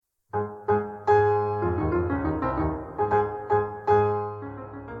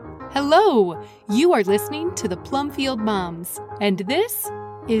Hello! You are listening to the Plumfield Moms, and this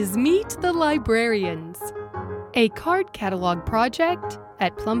is Meet the Librarians, a card catalog project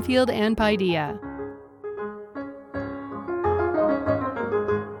at Plumfield and Paideia.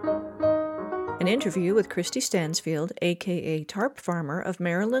 An interview with Kristi Stansfield, a.k.a. Tarp Farmer of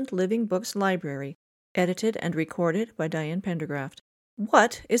Maryland Living Books Library, edited and recorded by Diane Pendergraft.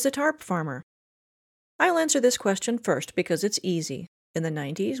 What is a tarp farmer? I'll answer this question first because it's easy. In the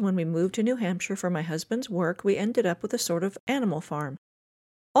 90s, when we moved to New Hampshire for my husband's work, we ended up with a sort of animal farm.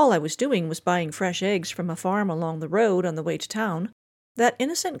 All I was doing was buying fresh eggs from a farm along the road on the way to town. That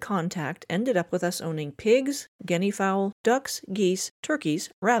innocent contact ended up with us owning pigs, guinea fowl, ducks, geese, turkeys,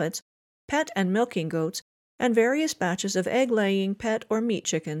 rabbits, pet and milking goats, and various batches of egg-laying pet or meat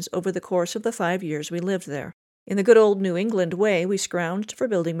chickens over the course of the 5 years we lived there. In the good old New England way, we scrounged for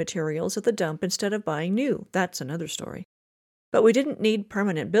building materials at the dump instead of buying new. That's another story. But we didn't need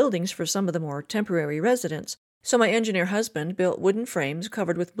permanent buildings for some of the more temporary residents, so my engineer husband built wooden frames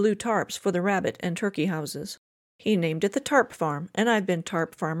covered with blue tarps for the rabbit and turkey houses. He named it the Tarp Farm, and I've been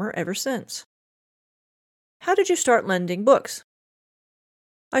tarp farmer ever since. How did you start lending books?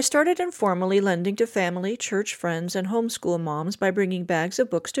 I started informally lending to family, church friends, and homeschool moms by bringing bags of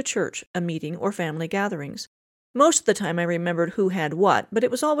books to church, a meeting, or family gatherings. Most of the time I remembered who had what, but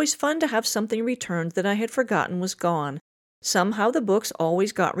it was always fun to have something returned that I had forgotten was gone. Somehow the books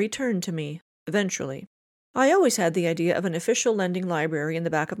always got returned to me, eventually. I always had the idea of an official lending library in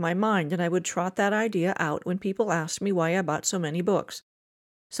the back of my mind, and I would trot that idea out when people asked me why I bought so many books.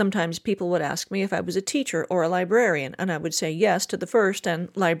 Sometimes people would ask me if I was a teacher or a librarian, and I would say yes to the first and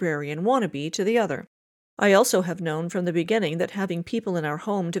librarian wannabe to the other. I also have known from the beginning that having people in our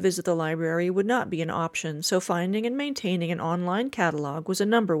home to visit the library would not be an option, so finding and maintaining an online catalog was a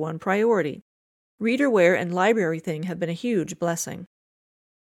number one priority. Readerware and LibraryThing have been a huge blessing.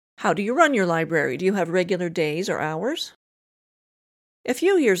 How do you run your library? Do you have regular days or hours? A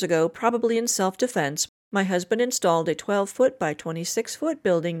few years ago, probably in self-defense, my husband installed a 12-foot by 26-foot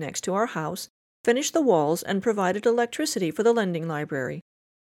building next to our house, finished the walls, and provided electricity for the lending library.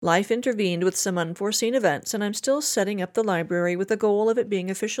 Life intervened with some unforeseen events, and I'm still setting up the library with the goal of it being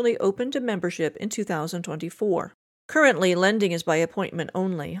officially open to membership in 2024. Currently, lending is by appointment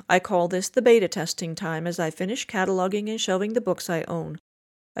only. I call this the beta testing time as I finish cataloging and shelving the books I own.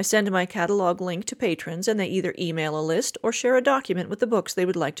 I send my catalog link to patrons, and they either email a list or share a document with the books they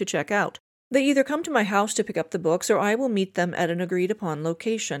would like to check out. They either come to my house to pick up the books, or I will meet them at an agreed-upon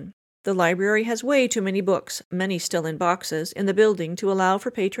location. The library has way too many books, many still in boxes, in the building to allow for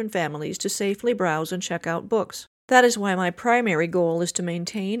patron families to safely browse and check out books. That is why my primary goal is to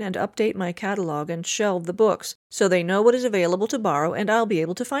maintain and update my catalog and shelve the books, so they know what is available to borrow and I'll be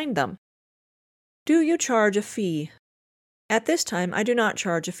able to find them. Do you charge a fee? At this time, I do not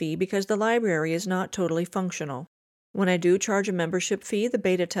charge a fee because the library is not totally functional. When I do charge a membership fee, the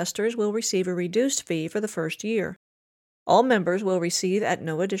beta testers will receive a reduced fee for the first year. All members will receive at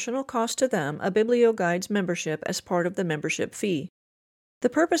no additional cost to them a BiblioGuides membership as part of the membership fee. The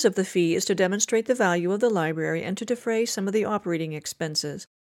purpose of the fee is to demonstrate the value of the library and to defray some of the operating expenses.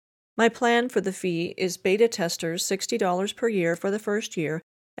 My plan for the fee is beta testers $60 per year for the first year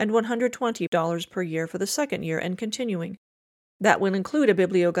and $120 per year for the second year and continuing. That will include a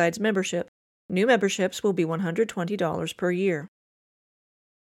BiblioGuides membership. New memberships will be $120 per year.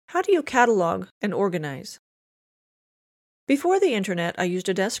 How do you catalog and organize? Before the internet, I used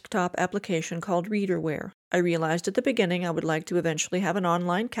a desktop application called Readerware. I realized at the beginning I would like to eventually have an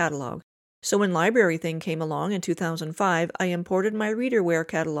online catalog, so when LibraryThing came along in 2005, I imported my Readerware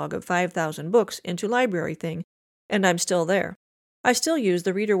catalog of 5,000 books into LibraryThing, and I'm still there. I still use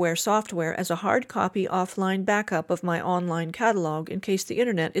the Readerware software as a hard copy offline backup of my online catalog in case the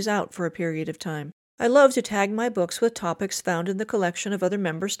internet is out for a period of time. I love to tag my books with topics found in the collection of other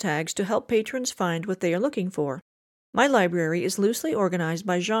members' tags to help patrons find what they are looking for. My library is loosely organized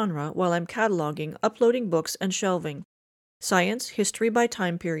by genre while I'm cataloging, uploading books, and shelving. Science, history by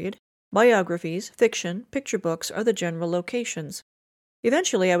time period, biographies, fiction, picture books are the general locations.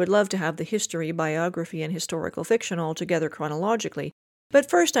 Eventually, I would love to have the history, biography, and historical fiction all together chronologically, but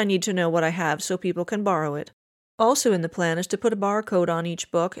first I need to know what I have so people can borrow it. Also in the plan is to put a barcode on each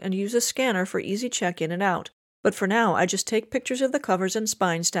book and use a scanner for easy check-in and out, but for now I just take pictures of the covers and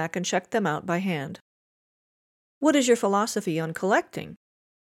spine stack and check them out by hand. What is your philosophy on collecting?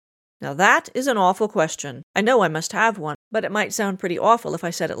 Now that is an awful question. I know I must have one, but it might sound pretty awful if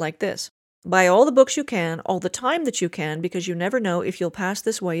I said it like this. Buy all the books you can, all the time that you can, because you never know if you'll pass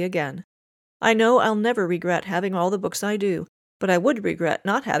this way again. I know I'll never regret having all the books I do, but I would regret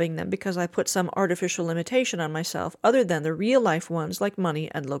not having them because I put some artificial limitation on myself other than the real-life ones like money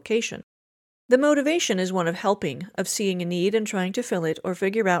and location. The motivation is one of helping, of seeing a need and trying to fill it or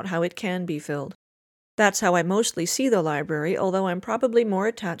figure out how it can be filled. That's how I mostly see the library, although I'm probably more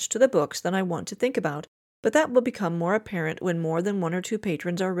attached to the books than I want to think about, but that will become more apparent when more than 1 or 2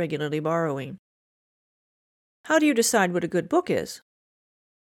 patrons are regularly borrowing. How do you decide what a good book is?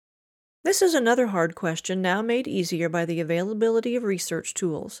 This is another hard question now made easier by the availability of research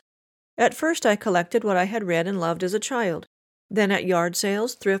tools. At first I collected what I had read and loved as a child. Then at yard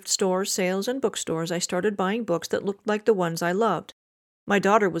sales, thrift stores, sales, and bookstores I started buying books that looked like the ones I loved. My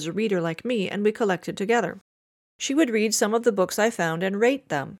daughter was a reader like me, and we collected together. She would read some of the books I found and rate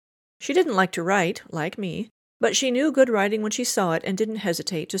them. She didn't like to write, like me, but she knew good writing when she saw it and didn't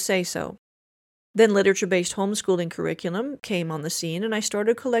hesitate to say so. Then literature-based homeschooling curriculum came on the scene, and I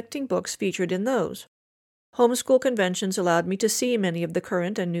started collecting books featured in those. Homeschool conventions allowed me to see many of the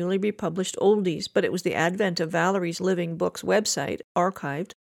current and newly republished oldies, but it was the advent of Valerie's Living Books website,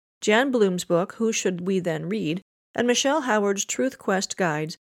 archived, Jan Bloom's book, Who Should We Then Read?, and Michelle Howard's Truth Quest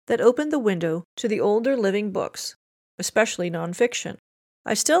guides that opened the window to the older living books, especially nonfiction.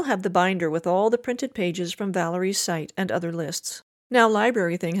 I still have the binder with all the printed pages from Valerie's site and other lists. Now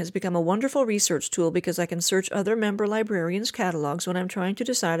LibraryThing has become a wonderful research tool because I can search other member librarians' catalogs when I'm trying to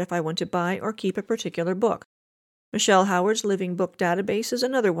decide if I want to buy or keep a particular book. Michelle Howard's Living Book Database is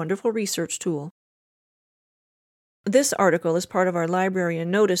another wonderful research tool. This article is part of our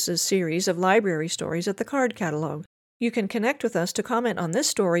Librarian Notices series of library stories at the Card Catalog. You can connect with us to comment on this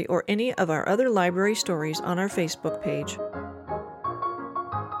story or any of our other library stories on our Facebook page.